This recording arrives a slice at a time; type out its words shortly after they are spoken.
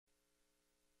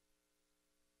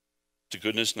to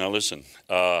goodness. Now listen,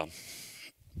 I'm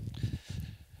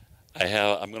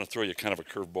going to throw you kind of a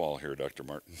curveball here, Dr.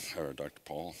 Martin, or Dr.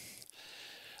 Paul.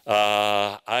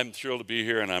 I'm thrilled to be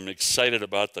here, and I'm excited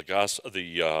about the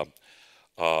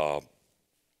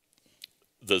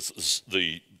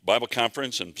Bible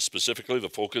conference, and specifically the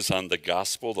focus on the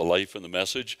gospel, the life, and the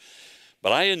message.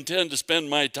 But I intend to spend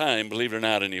my time, believe it or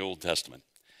not, in the Old Testament.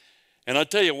 And I'll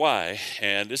tell you why,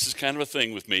 and this is kind of a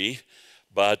thing with me,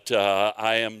 but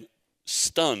I am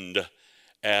stunned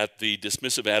at the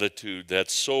dismissive attitude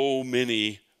that so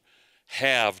many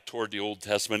have toward the Old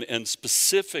Testament, and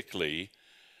specifically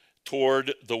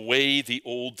toward the way the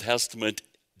Old Testament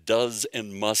does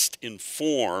and must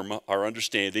inform our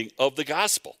understanding of the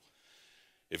gospel.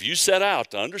 If you set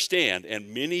out to understand,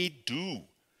 and many do,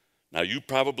 now you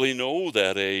probably know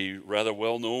that a rather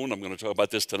well-known, I'm going to talk about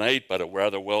this tonight, but a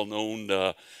rather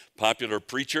well-known popular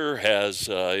preacher has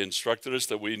instructed us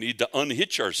that we need to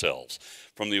unhitch ourselves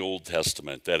from the Old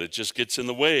Testament, that it just gets in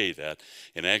the way, that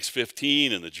in Acts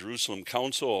 15 in the Jerusalem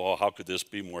Council, oh, how could this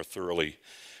be more thoroughly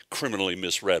criminally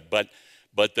misread? But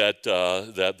that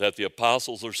the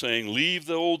apostles are saying, leave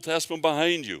the Old Testament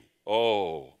behind you.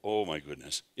 Oh my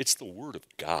goodness. It's the Word of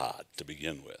God to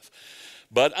begin with.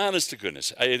 But honest to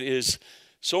goodness, it is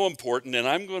so important, and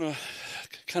I'm going to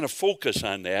kind of focus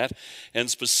on that,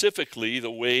 and specifically the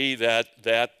way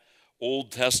that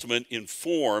Old Testament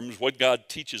informs, what God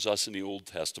teaches us in the Old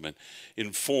Testament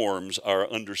informs our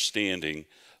understanding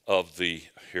of the,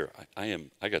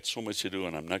 I got so much to do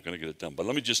and I'm not going to get it done, but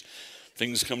let me just,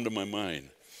 things come to my mind.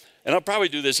 And I'll probably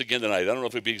do this again tonight. I don't know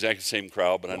if it'll be exactly the same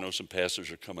crowd, but I know some pastors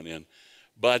are coming in.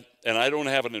 And I don't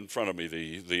have it in front of me,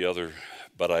 the other,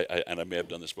 but I may have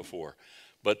done this before.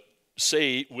 But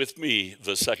say with me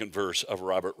the second verse of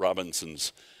Robert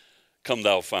Robinson's Come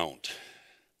Thou Fount.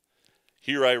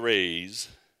 Here I raise,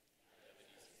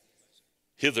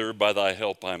 hither by thy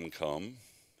help I'm come,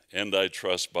 and I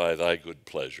trust by thy good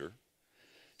pleasure,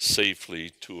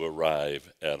 safely to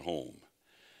arrive at home.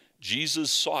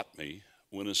 Jesus sought me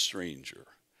when a stranger,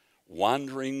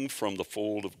 wandering from the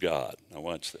fold of God. Now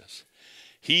watch this.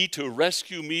 He to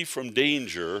rescue me from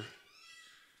danger,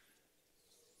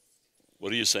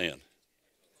 what are you saying?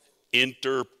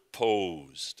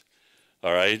 Interposed.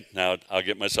 All right, now I'll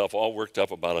get myself all worked up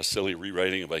about a silly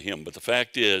rewriting of a hymn, but the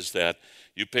fact is that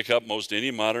you pick up most any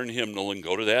modern hymnal and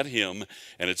go to that hymn,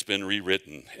 and it's been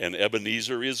rewritten. And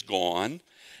Ebenezer is gone,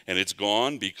 and it's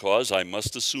gone because I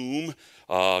must assume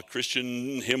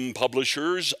Christian hymn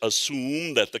publishers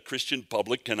assume that the Christian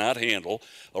public cannot handle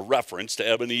a reference to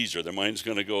Ebenezer. Their mind's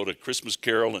going to go to Christmas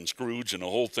Carol and Scrooge and the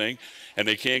whole thing, and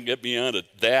they can't get beyond it.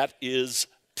 That is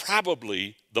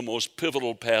probably the most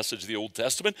pivotal passage of the Old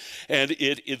Testament, and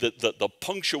the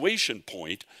punctuation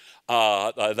point,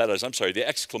 the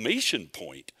exclamation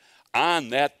point on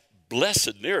that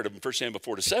blessed narrative in 1 Samuel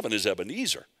 4-7 is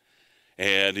Ebenezer.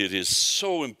 And it is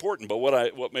so important. But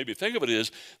what made me think of it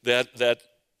is that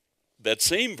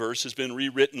same verse has been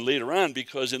rewritten later on,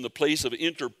 because in the place of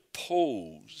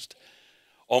interposed,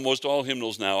 almost all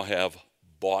hymnals now have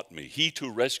bought me. He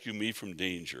to rescue me from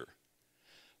danger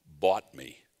bought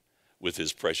me with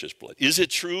his precious blood. Is it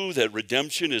true that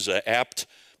redemption is an apt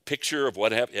picture of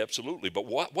what happened? Absolutely. But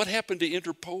what happened to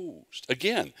interposed?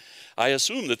 Again, I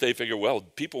assume that they figure, well,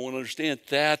 people won't understand.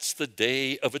 That's the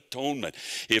Day of Atonement.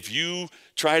 If you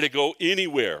try to go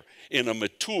anywhere in a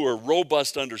mature,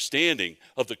 robust understanding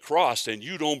of the cross, and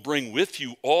you don't bring with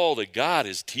you all that God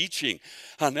is teaching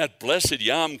on that blessed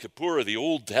Yom Kippur of the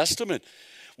Old Testament,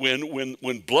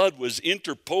 when blood was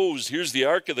interposed, here's the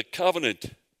Ark of the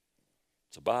Covenant.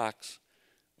 It's a box.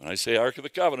 When I say Ark of the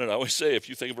Covenant, I always say if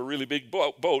you think of a really big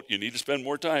boat, you need to spend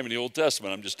more time in the Old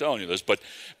Testament. I'm just telling you this. But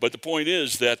the point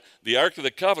is that the Ark of the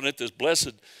Covenant, this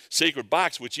blessed sacred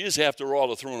box, which is, after all,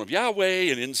 the throne of Yahweh,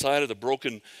 and inside of the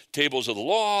broken tables of the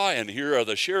law, and here are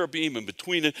the cherubim, and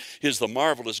between it is the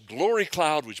marvelous glory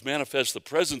cloud, which manifests the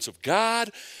presence of God.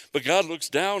 But God looks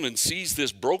down and sees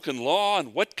this broken law,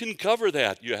 and what can cover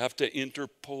that? You have to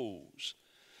interpose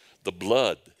the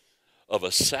blood of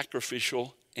a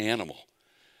sacrificial animal.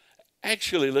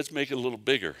 Actually, let's make it a little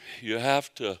bigger. You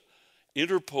have to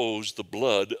interpose the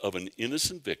blood of an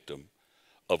innocent victim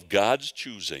of God's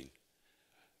choosing,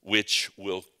 which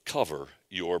will cover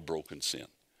your broken sin.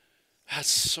 That's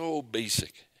so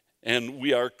basic. And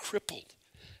we are crippled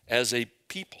as a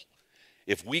people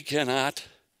if we cannot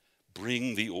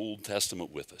bring the Old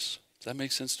Testament with us. Does that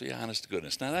make sense to you? Honest to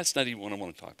goodness. Now, that's not even what I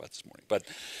want to talk about this morning. But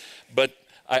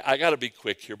I got to be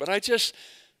quick here. But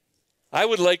I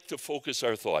would like to focus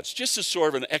our thoughts, just as sort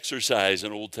of an exercise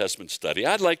in Old Testament study.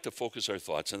 I'd like to focus our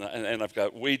thoughts, and I've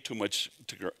got way too much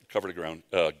to cover ground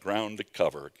to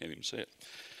cover. I can't even say it.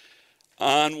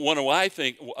 on one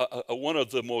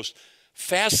of the most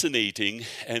fascinating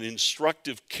and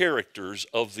instructive characters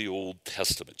of the Old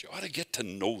Testament. You ought to get to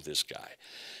know this guy.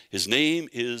 His name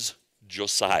is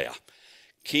Josiah,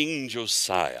 King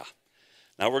Josiah.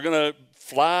 Now we're going to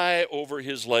fly over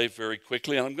his life very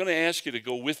quickly, and I'm going to ask you to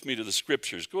go with me to the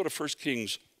scriptures. Go to 1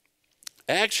 Kings,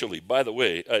 actually, by the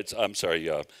way,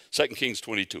 2 Kings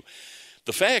 22.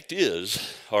 The fact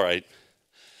is, all right,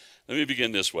 let me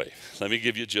begin this way. Let me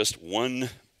give you just 1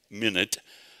 minute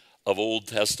of Old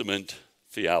Testament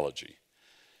theology.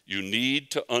 You need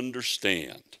to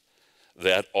understand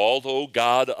that although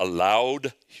God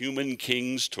allowed human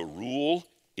kings to rule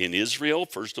in Israel,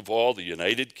 first of all, the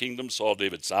united kingdom, Saul,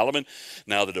 David, Solomon,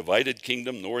 now the divided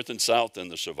kingdom, north and south, and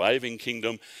the surviving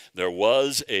kingdom, there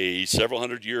was a several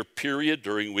hundred-year period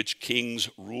during which kings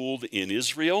ruled in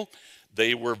Israel.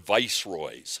 They were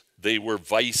viceroys. They were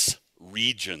vice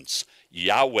regents.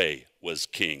 Yahweh was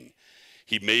king.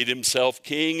 He made himself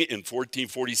king in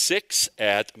 1446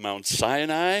 at Mount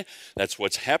Sinai. That's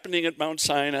what's happening at Mount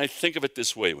Sinai. Think of it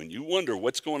this way. When you wonder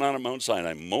what's going on at Mount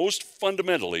Sinai, most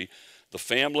fundamentally, the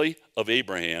family of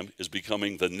Abraham is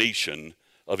becoming the nation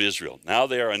of Israel. Now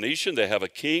they are a nation. They have a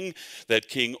king. That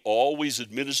king always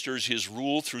administers his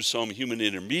rule through some human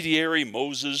intermediary,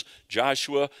 Moses,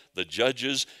 Joshua, the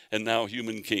judges, and now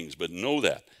human kings. But know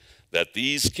that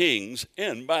these kings,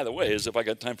 and by the way, as if I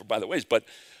got time for by the ways, but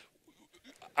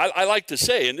I like to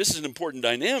say, and this is an important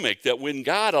dynamic, that when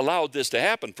God allowed this to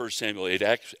happen, 1 Samuel 8,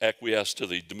 acquiesced to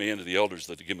the demand of the elders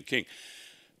that to give him a king,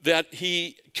 that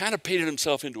he kind of painted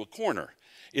himself into a corner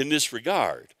in this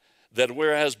regard. That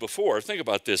whereas before, think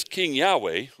about this, King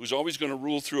Yahweh, who's always going to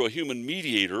rule through a human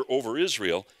mediator over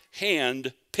Israel,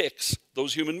 hand picks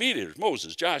those human mediators,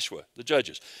 Moses, Joshua, the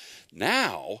judges.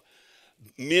 Now,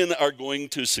 men are going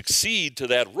to succeed to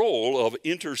that role of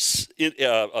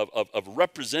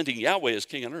representing Yahweh as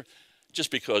king on earth,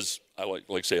 just because I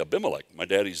like say Abimelech, my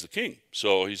daddy's the king.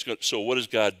 So what does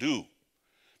God do?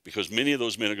 Because many of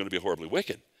those men are going to be horribly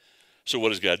wicked. So what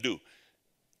does God do?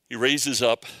 He raises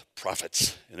up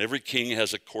prophets, and every king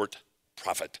has a court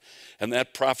prophet, and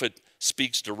that prophet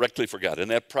speaks directly for God,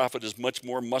 and that prophet is much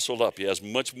more muscled up. He has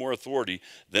much more authority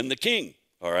than the king,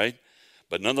 all right?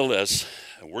 But nonetheless,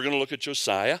 we're going to look at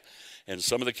Josiah and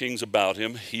some of the kings about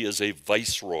him. He is a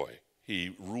viceroy.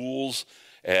 He rules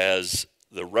as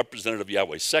the representative of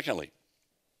Yahweh. Secondly,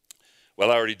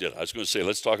 well, I already did. I was going to say,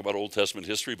 let's talk about Old Testament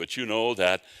history, but you know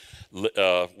that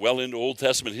well into Old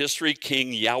Testament history,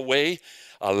 King Yahweh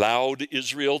allowed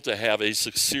Israel to have a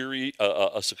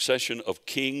succession of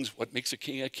kings. What makes a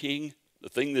king a king? The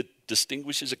thing that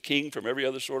distinguishes a king from every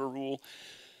other sort of rule?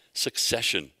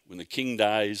 Succession. When the king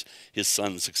dies, his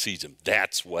son succeeds him.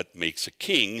 That's what makes a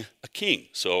king a king.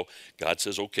 So God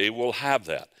says, okay, we'll have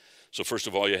that. So first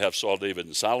of all, you have Saul, David,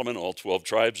 and Solomon, all 12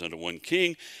 tribes under one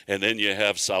king. And then you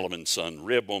have Solomon's son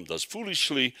Rehoboam does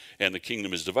foolishly, and the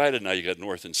kingdom is divided. Now you got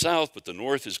north and south, but the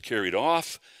north is carried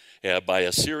off by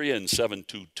Assyria in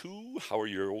 722. How are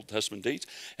your Old Testament dates?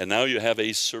 And now you have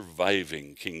a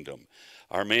surviving kingdom.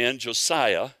 Our man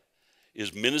Josiah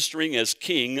is ministering as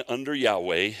king under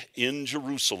Yahweh in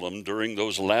Jerusalem during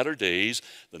those latter days.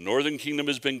 The northern kingdom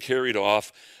has been carried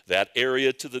off. That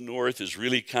area to the north is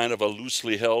really kind of a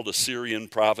loosely held Assyrian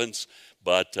province,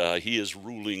 but he is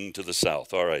ruling to the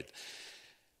south. All right.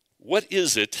 What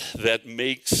is it that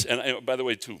makes, and by the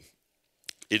way, too,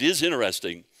 it is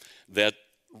interesting that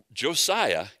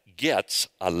Josiah gets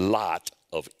a lot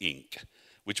of ink,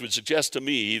 which would suggest to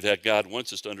me that God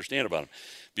wants us to understand about him,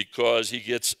 because he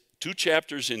gets 2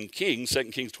 chapters in Kings, 2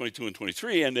 Kings 22 and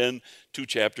 23, and then 2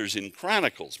 chapters in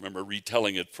Chronicles. Remember,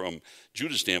 retelling it from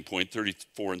Judah's standpoint,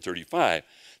 34 and 35.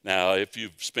 Now, if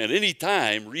you've spent any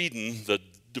time reading the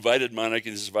divided monarchy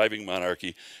and the surviving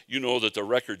monarchy, you know that the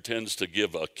record tends to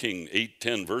give a king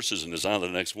 8-10 verses and is on to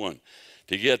the next one.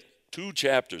 To get 2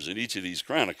 chapters in each of these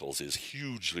Chronicles is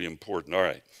hugely important. All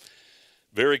right,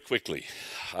 very quickly,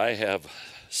 I have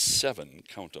 7,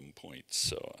 count them, points.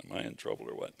 So am I in trouble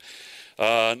or what?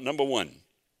 Number 1,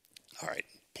 all right,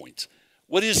 points.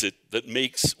 What is it that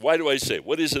makes, why do I say,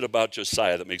 what is it about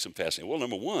Josiah that makes him fascinating? Well,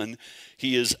 number 1,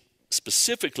 he is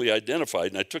specifically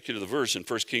identified, and I took you to the verse in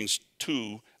 2 Kings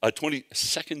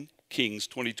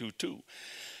 22:2.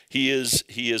 He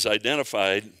is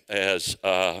identified as,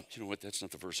 you know what, that's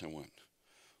not the verse I want.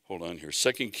 Hold on here,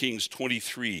 2 Kings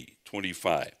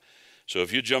 23:25. So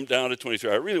if you jump down to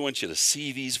 23, I really want you to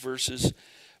see these verses.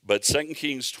 But 2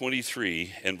 Kings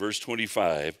 23 and verse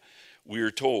 25, we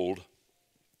are told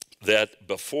that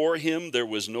before him there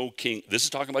was no king. This is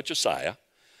talking about Josiah.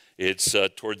 It's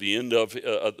toward the end of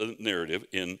the narrative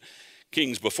in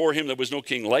kings before him. There was no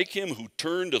king like him who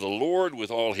turned to the Lord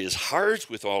with all his heart,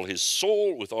 with all his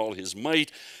soul, with all his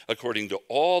might, according to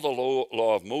all the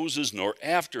law of Moses, nor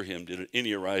after him did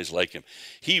any arise like him.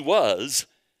 He was,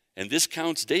 and this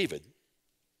counts David,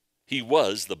 he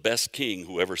was the best king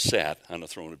who ever sat on the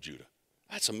throne of Judah.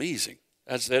 That's amazing.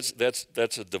 That's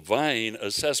a divine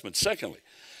assessment. Secondly,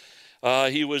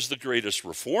 he was the greatest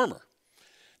reformer.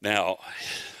 Now,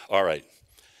 all right.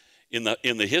 In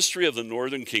the history of the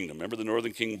northern kingdom, remember the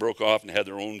northern kingdom broke off and had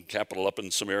their own capital up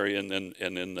in Samaria and then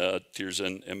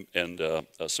Tirzah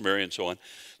and Samaria and so on.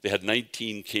 They had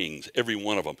 19 kings, every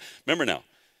one of them. Remember now,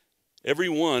 every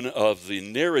one of the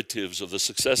narratives of the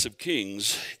successive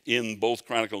kings in both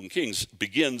Chronicle and Kings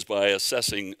begins by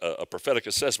assessing a prophetic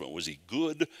assessment. Was he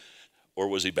good or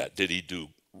was he bad? Did he do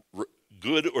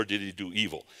good or did he do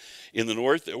evil? In the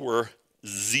north, there were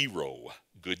 0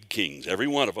 good kings. Every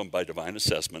one of them, by divine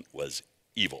assessment, was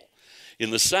evil.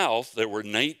 In the south, there were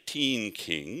 19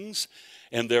 kings,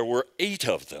 and there were 8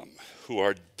 of them who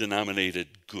are denominated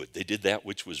good. They did that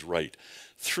which was right.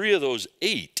 3 of those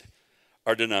 8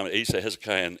 are denominated, Asa,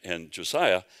 Hezekiah, and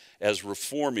Josiah, as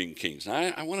reforming kings.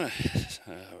 Now, I want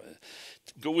to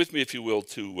go with me, if you will,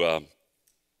 to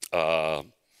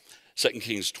 2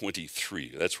 Kings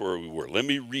 23. That's where we were. Let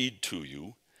me read to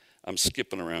you. I'm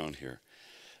skipping around here.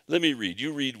 Let me read.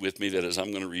 You read with me. That is,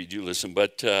 I'm going to read. You listen.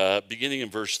 But beginning in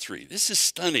verse 3. This is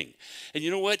stunning. And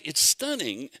you know what? It's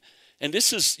stunning. And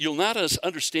this is, you'll not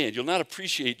understand, you'll not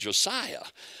appreciate Josiah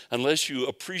unless you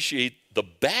appreciate the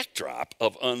backdrop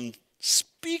of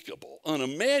unspeakable,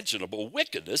 unimaginable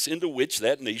wickedness into which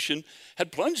that nation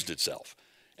had plunged itself.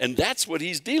 And that's what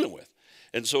he's dealing with.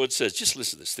 And so it says, just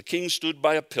listen to this. The king stood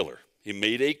by a pillar. He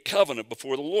made a covenant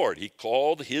before the Lord. He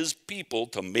called his people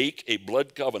to make a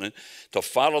blood covenant, to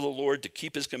follow the Lord, to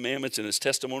keep his commandments and his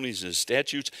testimonies and his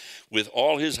statutes with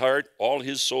all his heart, all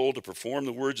his soul, to perform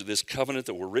the words of this covenant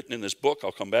that were written in this book.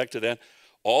 I'll come back to that.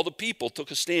 All the people took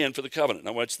a stand for the covenant.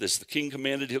 Now watch this. The king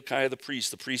commanded Hilkiah the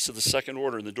priest of the second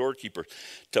order, and the doorkeeper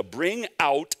to bring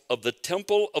out of the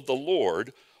temple of the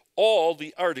Lord all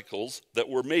the articles that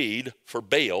were made for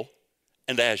Baal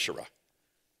and Asherah.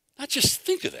 Now just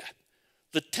think of that.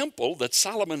 The temple that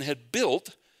Solomon had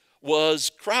built was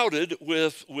crowded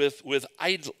with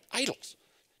idols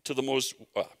to the most,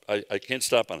 I can't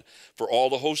stop on it, for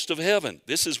all the host of heaven.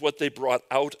 This is what they brought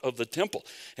out of the temple.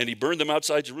 And he burned them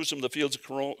outside Jerusalem, the fields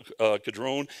of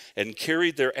Kidron, and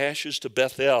carried their ashes to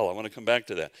Bethel. I want to come back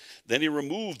to that. Then he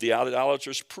removed the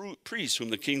idolatrous priests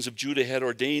whom the kings of Judah had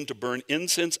ordained to burn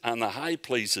incense on the high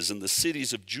places in the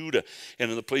cities of Judah and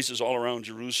in the places all around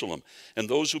Jerusalem. And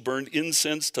those who burned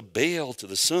incense to Baal, to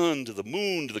the sun, to the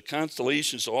moon, to the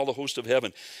constellations, to all the host of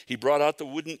heaven. He brought out the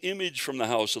wooden image from the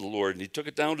house of the Lord, and he took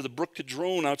it down to the brook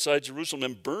Kidron outside Jerusalem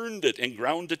and burned it and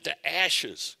ground it to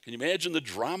ashes. Can you imagine the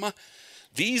drama?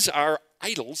 These are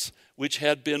idols which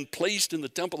had been placed in the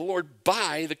temple of the Lord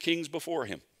by the kings before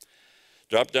him.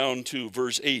 Drop down to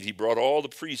verse 8. He brought all the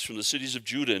priests from the cities of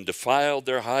Judah and defiled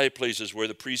their high places where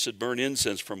the priests had burned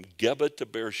incense from Geba to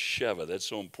Beersheba. That's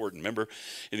so important. Remember,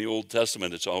 in the Old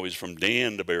Testament, it's always from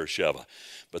Dan to Beersheba.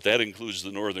 But that includes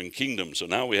the northern kingdom. So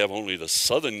now we have only the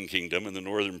southern kingdom, and the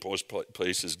northern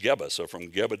place is Geba. So from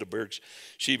Geba to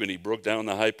Beersheba, and he broke down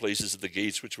the high places at the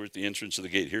gates, which were at the entrance of the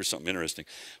gate. Here's something interesting.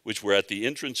 Which were at the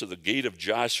entrance of the gate of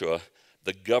Joshua,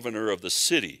 the governor of the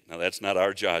city. Now that's not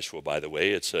our Joshua, by the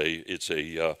way. It's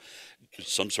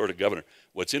some sort of governor.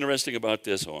 What's interesting about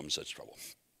this, I'm in such trouble,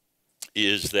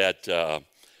 is that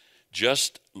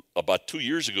just about 2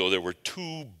 years ago there were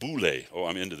 2 bullae. Oh,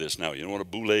 I'm into this now. You know what a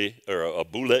bullae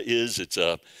is?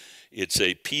 It's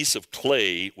a piece of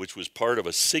clay which was part of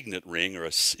a signet ring,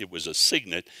 it was a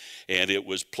signet, and it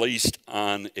was placed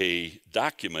on a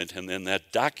document, and then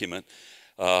that document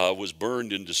was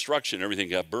burned in destruction. Everything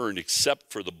got burned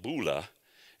except for the bulla.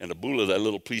 And the bulla, that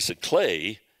little piece of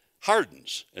clay,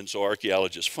 hardens. And so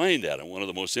archaeologists find that. And one of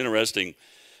the most interesting,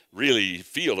 really,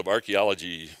 field of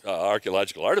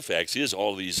archaeological artifacts is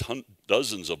all these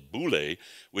dozens of bullae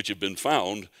which have been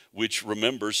found, which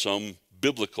remember some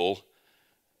biblical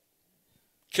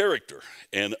character.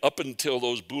 And up until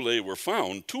those bullae were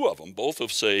found, 2 of them, both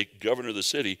of, say, governor of the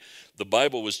city, the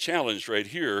Bible was challenged right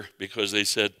here because they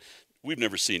said, we've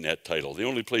never seen that title. The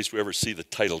only place we ever see the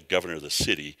title governor of the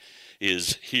city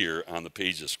is here on the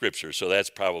page of Scripture. So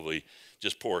that's probably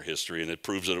just poor history, and it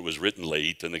proves that it was written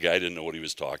late, and the guy didn't know what he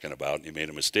was talking about, and he made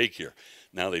a mistake here.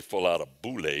 Now they pull out a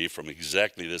bullae from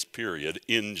exactly this period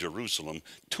in Jerusalem,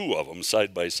 2 of them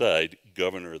side by side,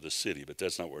 governor of the city. But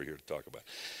that's not what we're here to talk about.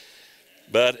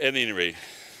 But at any rate,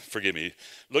 forgive me.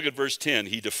 Look at verse 10.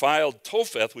 He defiled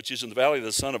Topheth, which is in the valley of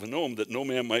the son of Hinnom, that no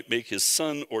man might make his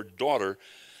son or daughter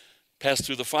pass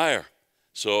through the fire.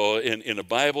 So in the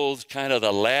Bible, kind of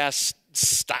the last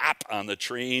stop on the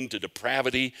train to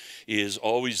depravity is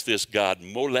always this god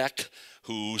Molech,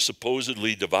 who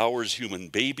supposedly devours human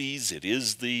babies. It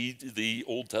is the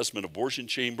Old Testament abortion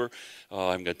chamber.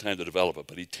 I haven't got time to develop it,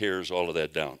 but he tears all of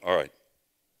that down. All right.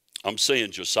 I'm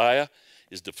saying Josiah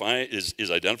is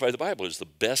identified in the Bible as the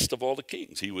best of all the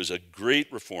kings. He was a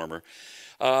great reformer.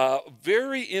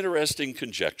 Very interesting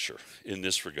conjecture in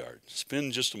this regard.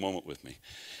 Spend just a moment with me.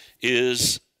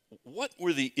 Is what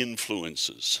were the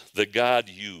influences that God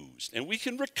used? And we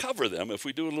can recover them if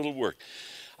we do a little work.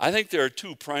 I think there are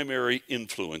two primary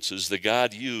influences that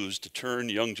God used to turn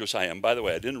young Josiah. And by the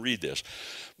way, I didn't read this,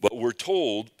 but we're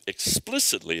told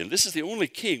explicitly, and this is the only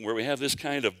king where we have this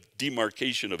kind of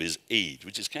demarcation of his age,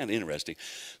 which is kind of interesting,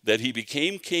 that he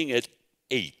became king at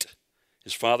 8.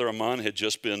 His father Amon had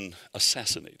just been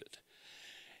assassinated.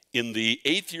 In the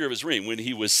 8th year of his reign, when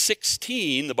he was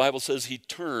 16, the Bible says he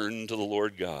turned to the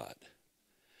Lord God.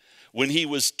 When he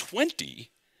was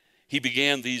 20, he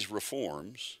began these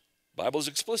reforms. The Bible is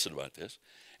explicit about this.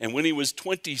 And when he was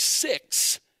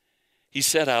 26, he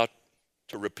set out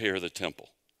to repair the temple.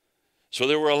 So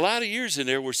there were a lot of years in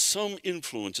there where some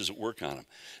influences at work on him.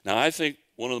 Now, I think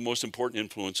one of the most important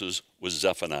influences was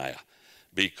Zephaniah.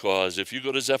 Because if you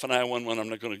go to Zephaniah 1:1, I'm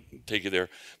not going to take you there,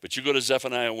 but you go to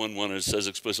Zephaniah 1:1, and it says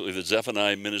explicitly that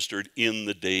Zephaniah ministered in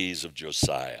the days of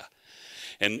Josiah.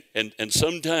 And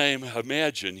sometime,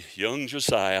 imagine young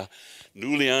Josiah,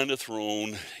 newly on the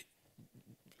throne,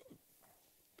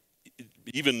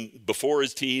 even before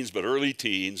his teens, but early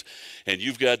teens, and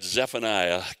you've got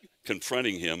Zephaniah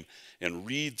confronting him, and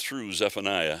read through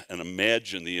Zephaniah and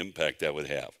imagine the impact that would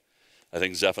have. I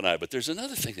think Zephaniah. But there's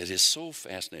another thing that is so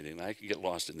fascinating, and I can get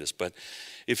lost in this. But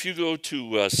if you go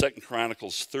to 2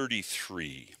 Chronicles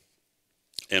 33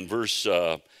 and verse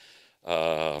 10.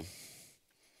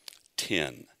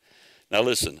 Now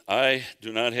listen, I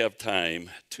do not have time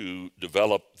to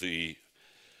develop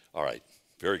all right,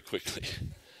 very quickly.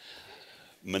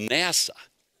 Manasseh,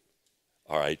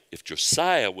 all right, if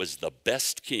Josiah was the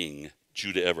best king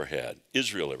Judah ever had,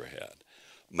 Israel ever had,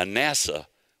 Manasseh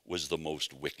was the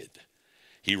most wicked.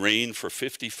 He reigned for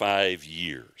 55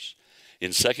 years.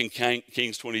 In 2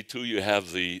 Kings 22, you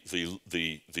have the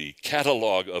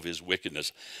catalog of his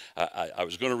wickedness. I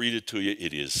was going to read it to you.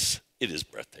 It is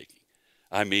breathtaking.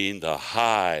 I mean, the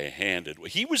high-handed.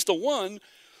 He was the one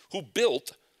who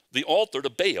built the altar to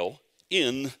Baal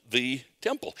in the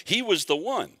temple. He was the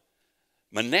one.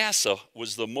 Manasseh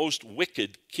was the most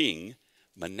wicked king.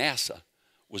 Manasseh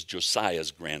was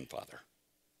Josiah's grandfather.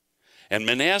 And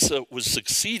Manasseh was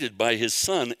succeeded by his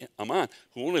son, Amon,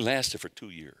 who only lasted for 2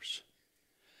 years.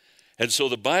 And so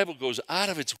the Bible goes out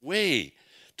of its way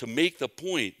to make the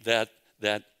point that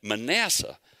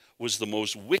Manasseh was the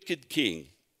most wicked king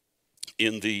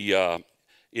in the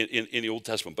Old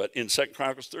Testament. But in 2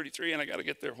 Chronicles 33, and I got to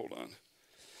get there, hold on.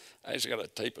 I just got to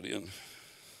type it in.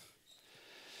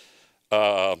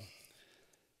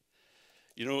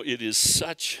 It is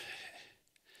such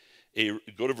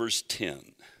go to verse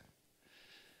 10.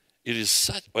 It is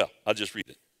such, I'll just read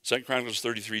it. 2 Chronicles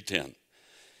 33:10.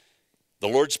 The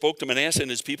Lord spoke to Manasseh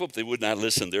and his people, but they would not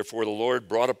listen. Therefore the Lord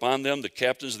brought upon them the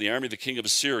captains of the army of the king of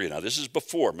Assyria. Now this is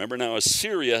before. Remember now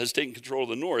Assyria has taken control of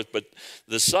the north, but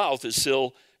the south is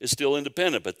still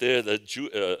independent. But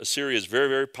Assyria is very,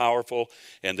 very powerful,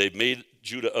 and they've made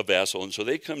Judah a vassal. And so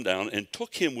they come down and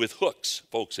took him with hooks.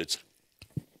 Folks,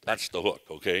 that's the hook,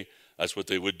 okay? That's what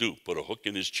they would do, put a hook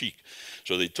in his cheek.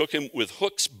 So they took him with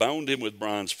hooks, bound him with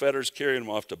bronze fetters, carried him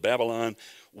off to Babylon.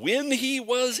 When he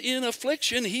was in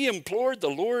affliction, he implored the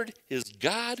Lord his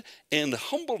God and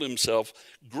humbled himself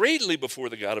greatly before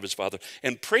the God of his father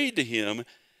and prayed to him,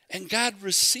 and God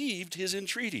received his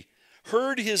entreaty,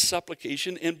 heard his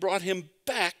supplication, and brought him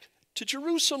back to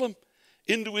Jerusalem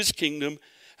into his kingdom.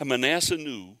 And Manasseh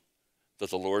knew that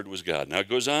the Lord was God. Now it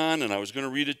goes on, and I was going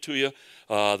to read it to you,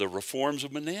 the reforms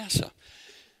of Manasseh.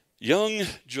 Young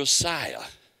Josiah.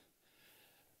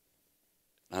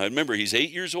 Now remember, he's 8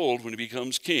 years old when he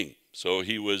becomes king. So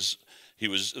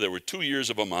there were 2 years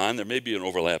of Amon. There may be an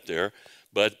overlap there.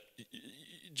 But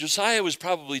Josiah was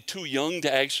probably too young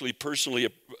to actually personally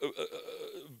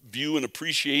view and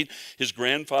appreciate his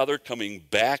grandfather coming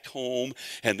back home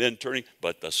and then turning.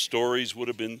 But the stories would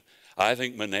have been, I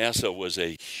think Manasseh was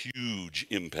a huge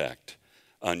impact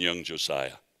on young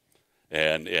Josiah.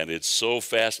 And it's so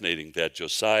fascinating that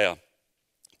Josiah,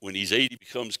 when he's 8, he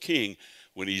becomes king.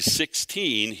 When he's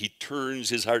 16, he turns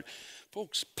his heart.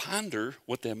 Folks, ponder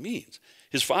what that means.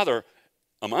 His father,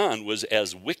 Amon, was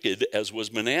as wicked as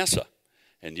was Manasseh.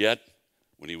 And yet,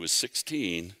 when he was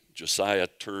 16, Josiah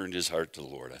turned his heart to the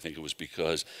Lord. I think it was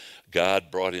because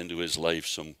God brought into his life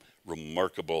some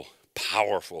remarkable,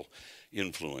 powerful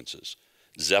influences.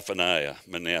 Zephaniah,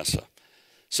 Manasseh.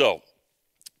 So,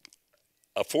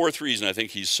 a fourth reason I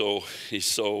think I'm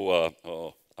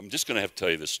just going to have to tell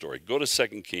you this story. Go to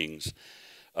 2 Kings.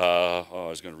 I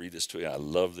was going to read this to you. I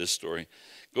love this story.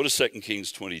 Go to 2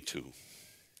 Kings 22.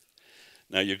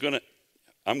 Now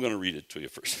I'm going to read it to you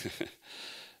first.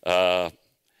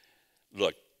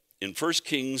 Look, in 1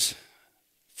 Kings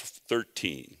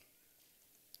 13,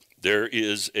 there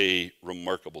is a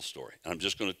remarkable story. I'm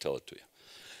just going to tell it to you.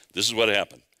 This is what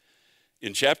happened.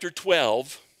 In chapter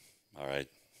 12, all right,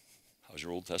 how's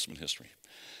your Old Testament history?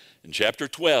 In chapter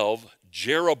 12,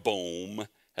 Jeroboam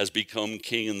has become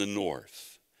king in the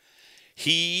north.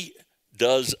 He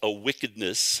does a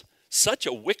wickedness, such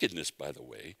a wickedness, by the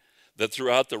way, that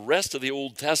throughout the rest of the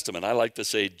Old Testament, I like to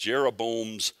say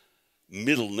Jeroboam's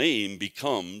middle name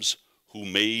becomes who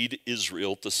made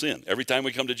Israel to sin. Every time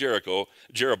we come to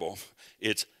Jeroboam,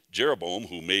 it's Jeroboam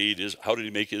who how did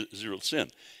he make Israel sin?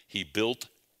 He built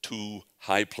 2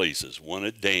 high places, one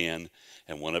at Dan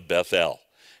and one at Bethel.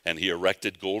 And he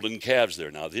erected golden calves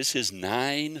there. Now this is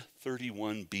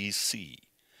 931 BC.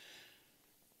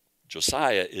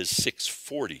 Josiah is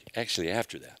 640, actually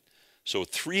after that. So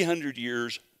 300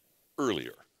 years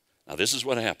earlier. Now this is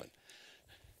what happened.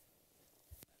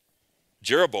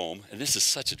 Jeroboam, and this is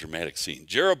such a dramatic scene.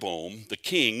 Jeroboam, the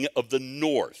king of the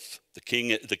north, the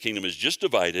kingdom is just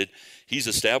divided. He's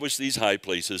established these high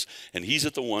places, and he's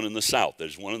at the one in the south.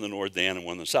 There's one in the north, Dan, and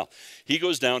one in the south. He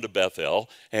goes down to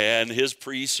Bethel, and his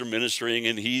priests are ministering,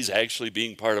 and he's actually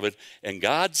being part of it. And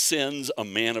God sends a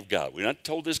man of God. We're not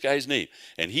told this guy's name.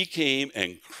 And he came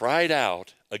and cried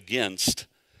out against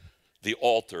the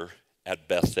altar at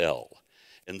Bethel.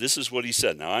 And this is what he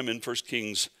said. Now, I'm in 1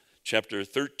 Kings chapter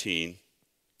 13.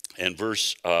 And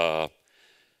verse 2,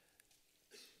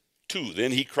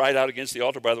 then he cried out against the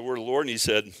altar by the word of the Lord, and he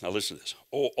said, now listen to this.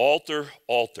 O altar,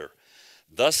 altar,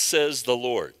 thus says the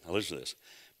Lord. Now listen to this.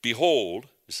 Behold,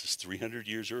 this is 300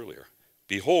 years earlier.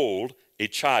 Behold, a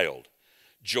child,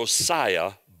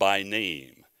 Josiah by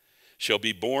name, shall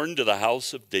be born to the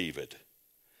house of David.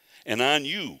 And on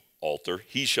you, altar,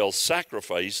 he shall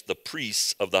sacrifice the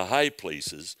priests of the high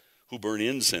places who burn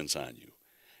incense on you,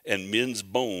 and men's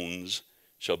bones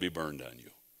shall be burned on you.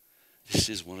 This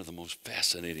is one of the most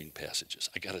fascinating passages.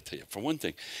 I got to tell you, for one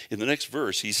thing, in the next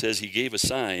verse, he says he gave a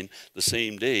sign the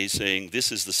same day saying,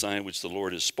 this is the sign which the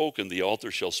Lord has spoken, the altar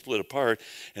shall split apart.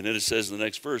 And then it says in the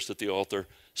next verse that the altar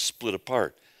split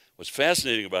apart. What's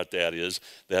fascinating about that is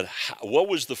that what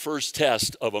was the first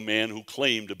test of a man who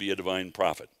claimed to be a divine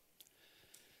prophet?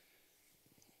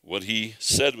 What he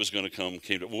said was going to come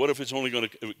came to. What if it's only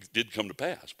did come to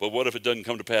pass? But what if it doesn't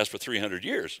come to pass for 300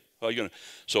 years? How are you going to?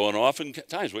 So, and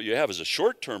oftentimes what you have is a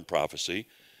short-term prophecy.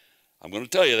 I'm going to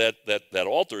tell you that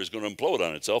altar is going to implode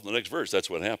on itself. In the next verse, that's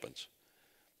what happens.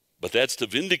 But that's to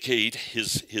vindicate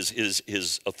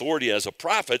his authority as a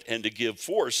prophet and to give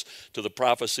force to the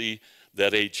prophecy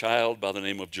that a child by the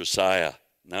name of Josiah.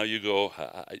 Now you go.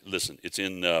 Listen, it's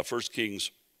in 1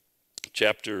 Kings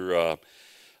chapter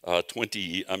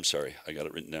 20, I'm sorry, I got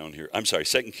it written down here. I'm sorry,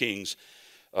 2 Kings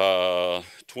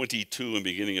 22 and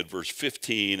beginning at verse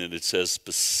 15, and it says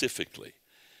specifically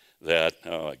that,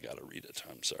 I got to read it,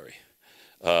 I'm sorry.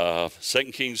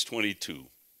 2 Kings 22.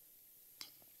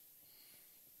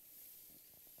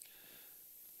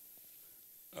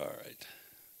 All right.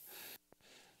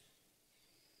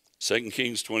 2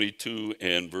 Kings 22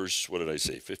 and verse, what did I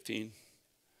say, 15?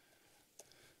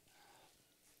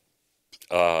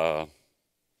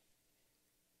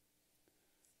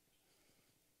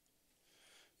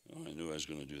 I knew I was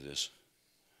going to do this.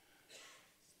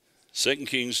 2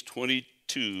 Kings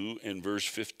 22 and verse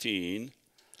 15.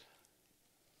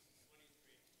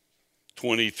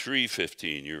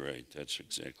 23:15, you're right. That's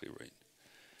exactly right.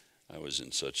 I was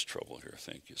in such trouble here.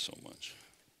 Thank you so much.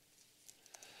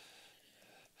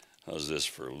 How's this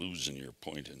for losing your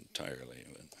point entirely?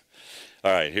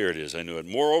 All right, here it is. I knew it.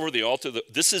 Moreover, the altar,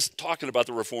 this is talking about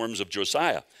the reforms of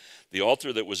Josiah. The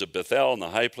altar that was at Bethel in the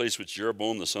high place which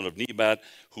Jeroboam the son of Nebat,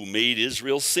 who made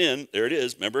Israel sin, there it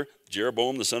is, remember,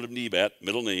 Jeroboam the son of Nebat,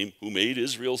 middle name, who made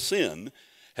Israel sin,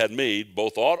 had made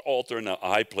both that altar and the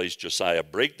high place Josiah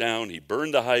break down. He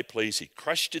burned the high place. He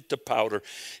crushed it to powder.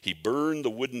 He burned the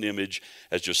wooden image.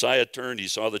 As Josiah turned, he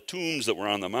saw the tombs that were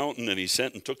on the mountain, and he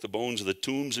sent and took the bones of the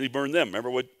tombs, and he burned them.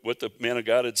 Remember what the man of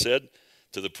God had said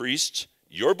to the priests?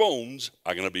 Your bones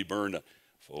are going to be burned.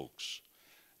 Folks,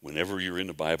 whenever you're in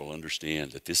the Bible,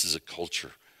 understand that this is a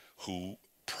culture who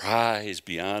prize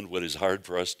beyond what is hard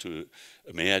for us to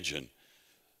imagine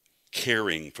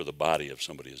caring for the body of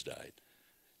somebody who's died.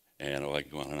 And I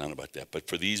can go on and on about that. But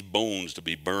for these bones to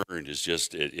be burned is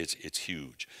just, it's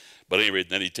huge. But anyway,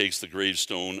 then he takes the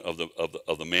gravestone of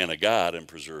the man of God and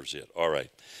preserves it. All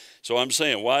right. So I'm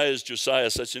saying, why is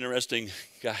Josiah such an interesting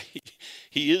guy?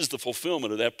 He is the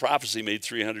fulfillment of that prophecy made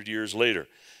 300 years later.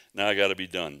 Now I got to be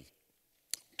done.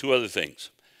 Two other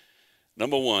things.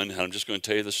 Number one, and I'm just going to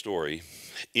tell you the story.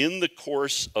 In the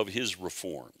course of his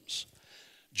reforms,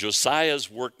 Josiah's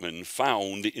workmen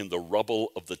found in the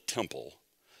rubble of the temple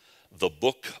the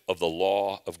book of the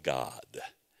law of God.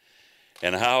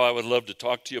 And how I would love to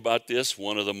talk to you about this.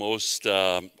 One of the most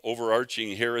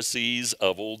overarching heresies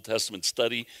of Old Testament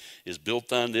study is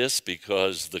built on this,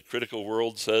 because the critical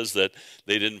world says that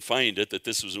they didn't find it, that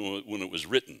this was when it was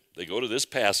written. They go to this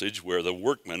passage where the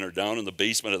workmen are down in the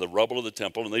basement of the rubble of the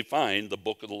temple, and they find the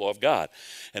book of the law of God.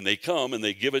 And they come and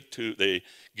they give it to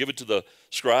the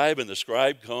scribe, and the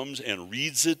scribe comes and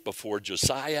reads it before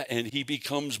Josiah, and he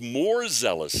becomes more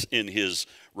zealous in his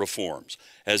reforms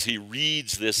as he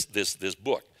reads this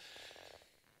book.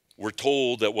 We're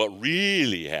told that what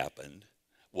really happened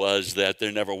was that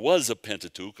there never was a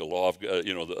Pentateuch, a law of,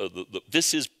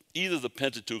 this is either the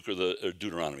Pentateuch or the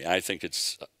Deuteronomy. I think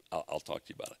it's, I'll talk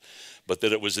to you about it. But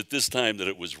that it was at this time that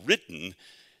it was written,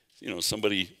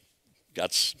 somebody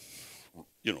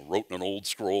wrote an old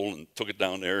scroll and took it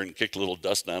down there and kicked a little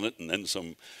dust on it, and then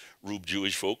some Rube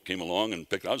Jewish folk came along and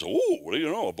picked it up and said, "Oh, what do you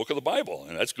know? A book of the Bible,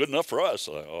 and that's good enough for us."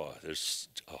 It's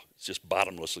just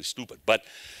bottomlessly stupid. But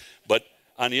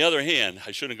on the other hand,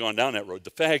 I shouldn't have gone down that road. The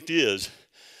fact is,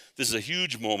 this is a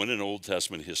huge moment in Old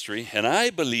Testament history, and I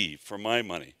believe, for my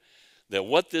money, that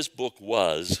what this book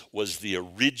was the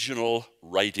original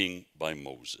writing by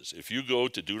Moses. If you go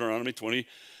to Deuteronomy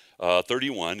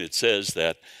 31, it says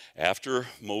that after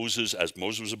Moses, as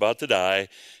Moses was about to die,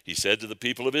 he said to the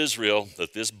people of Israel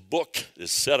that this book,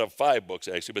 this set of 5 books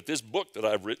actually, but this book that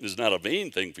I've written is not a vain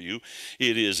thing for you.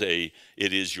 It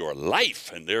is your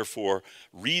life, and therefore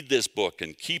read this book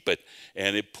and keep it.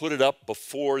 And it put it up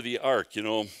before the ark.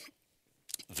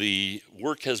 The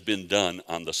work has been done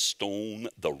on the stone,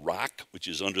 the rock, which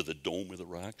is under the dome of the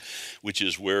rock, which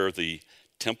is where the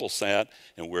temple sat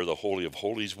and where the Holy of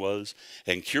Holies was.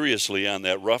 And curiously, on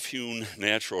that rough-hewn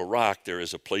natural rock, there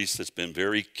is a place that's been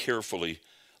very carefully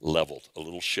leveled, a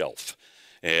little shelf.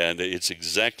 And it's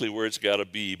exactly where it's got to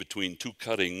be, between 2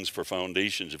 cuttings for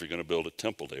foundations if you're going to build a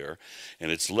temple there.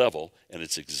 And it's level, and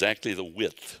it's exactly the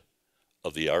width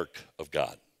of the Ark of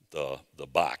God, the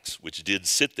box, which did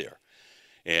sit there.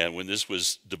 And when this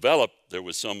was developed, there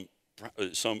was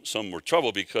some were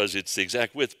trouble because it's the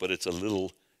exact width, but it's a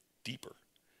little deeper.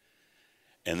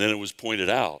 And then it was pointed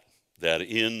out that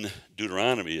in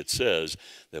Deuteronomy it says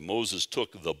that Moses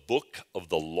took the book of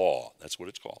the law, that's what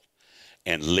it's called,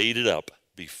 and laid it up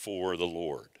before the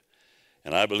Lord.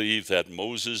 And I believe that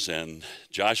Moses and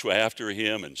Joshua after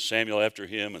him and Samuel after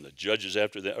him and the judges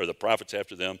after them, or the prophets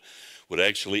after them, would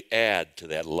actually add to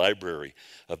that library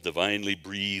of divinely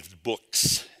breathed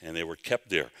books, and they were kept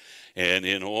there. And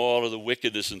in all of the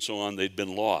wickedness and so on, they'd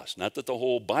been lost. Not that the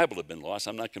whole Bible had been lost.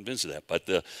 I'm not convinced of that. But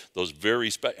those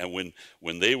very and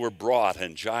when they were brought,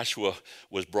 and Joshua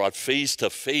was brought face to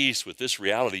face with this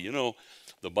reality,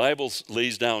 the Bible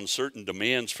lays down certain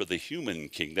demands for the human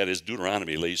king. That is,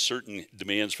 Deuteronomy lays certain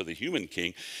demands for the human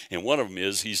king. And one of them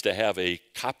is he's to have a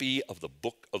copy of the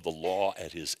book of the law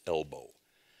at his elbow.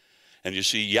 And you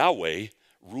see, Yahweh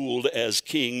ruled as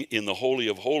king in the Holy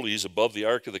of Holies above the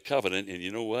Ark of the Covenant, and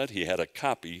you know what? He had a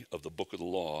copy of the book of the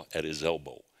law at his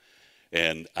elbow.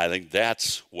 And I think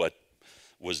that's what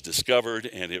was discovered,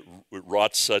 and it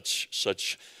wrought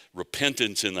such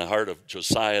repentance in the heart of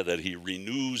Josiah that he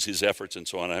renews his efforts and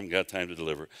so on. I haven't got time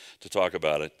to talk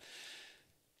about it.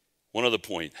 One other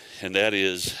point, and that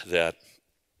is that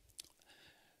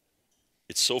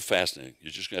it's so fascinating.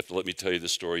 You're just going to have to let me tell you the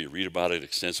story. You read about it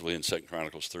extensively in 2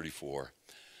 Chronicles 34.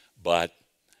 But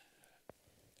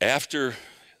after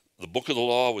the book of the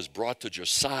law was brought to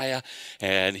Josiah,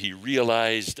 and he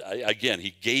realized, again,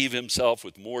 he gave himself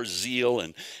with more zeal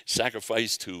and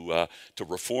sacrifice to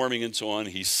reforming and so on,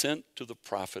 he sent to the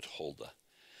prophet Huldah.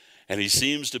 And he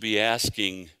seems to be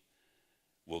asking,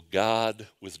 will God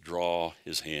withdraw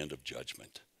his hand of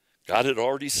judgment? God had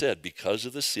already said, because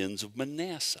of the sins of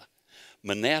Manasseh.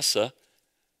 Manasseh,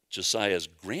 Josiah's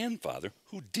grandfather,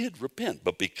 who did repent,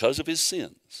 but because of his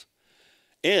sins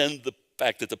and the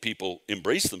fact that the people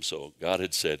embraced them so, God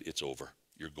had said, it's over.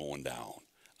 You're going down.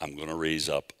 I'm going to raise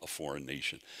up a foreign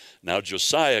nation. Now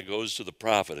Josiah goes to the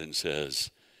prophet and says,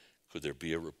 could there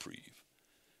be a reprieve?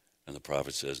 And the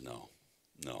prophet says, no,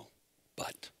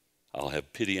 but I'll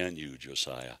have pity on you,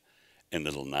 Josiah, and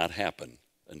it'll not happen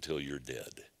until you're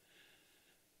dead.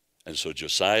 And so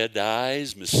Josiah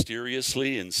dies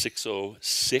mysteriously in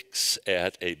 606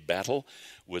 at a battle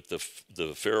with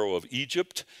the Pharaoh of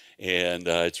Egypt. And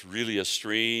it's really a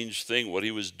strange thing what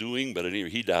he was doing, but anyway,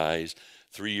 he dies.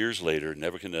 3 years later,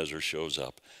 Nebuchadnezzar shows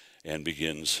up and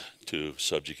begins to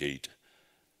subjugate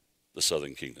the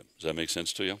southern kingdom. Does that make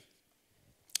sense to you?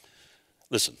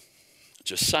 Listen,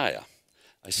 Josiah,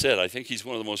 I think he's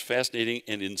one of the most fascinating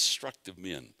and instructive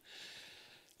men.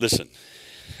 Listen,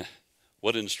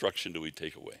 what instruction do we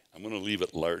take away? I'm going to leave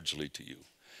it largely to you.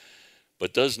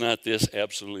 But does not this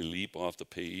absolutely leap off the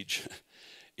page?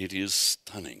 It is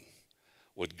stunning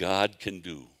what God can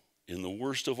do in the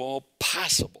worst of all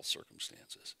possible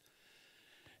circumstances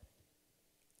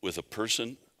with a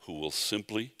person who will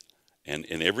simply, and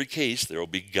in every case there will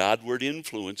be Godward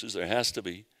influences, there has to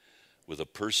be, with a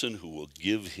person who will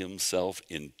give himself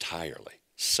entirely,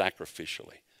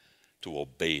 sacrificially, to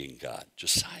obeying God.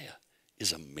 Josiah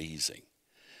is amazing.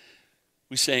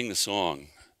 We sang the song,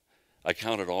 I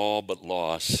count it all but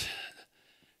loss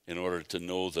in order to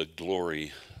know the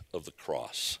glory of the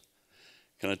cross.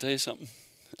 Can I tell you something?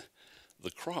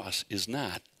 The cross is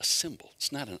not a symbol.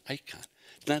 It's not an icon.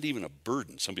 It's not even a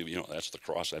burden. Some people, that's the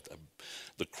cross.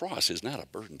 The cross is not a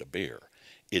burden to bear.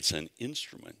 It's an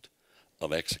instrument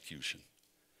of execution.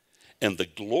 And the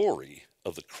glory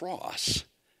of the cross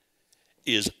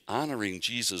is honoring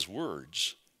Jesus'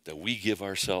 words that we give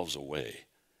ourselves away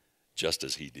just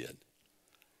as he did.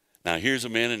 Now here's a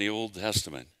man in the Old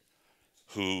Testament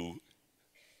who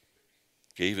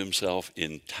gave himself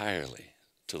entirely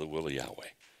to the will of Yahweh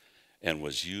and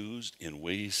was used in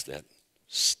ways that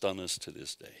stun us to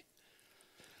this day.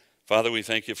 Father, we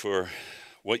thank you for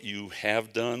what you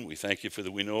have done. We thank you for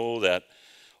that. We know that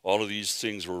all of these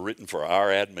things were written for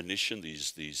our admonition.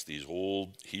 These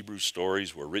old Hebrew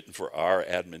stories were written for our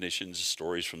admonitions,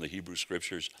 stories from the Hebrew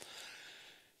Scriptures.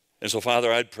 And so,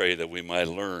 Father, I'd pray that we might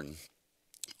learn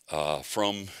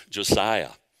from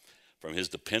Josiah, from his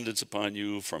dependence upon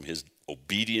you, from his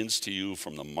obedience to you,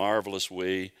 from the marvelous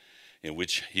way in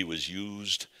which he was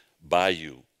used by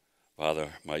you. Father,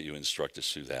 might you instruct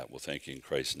us through that. We'll thank you in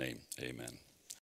Christ's name. Amen.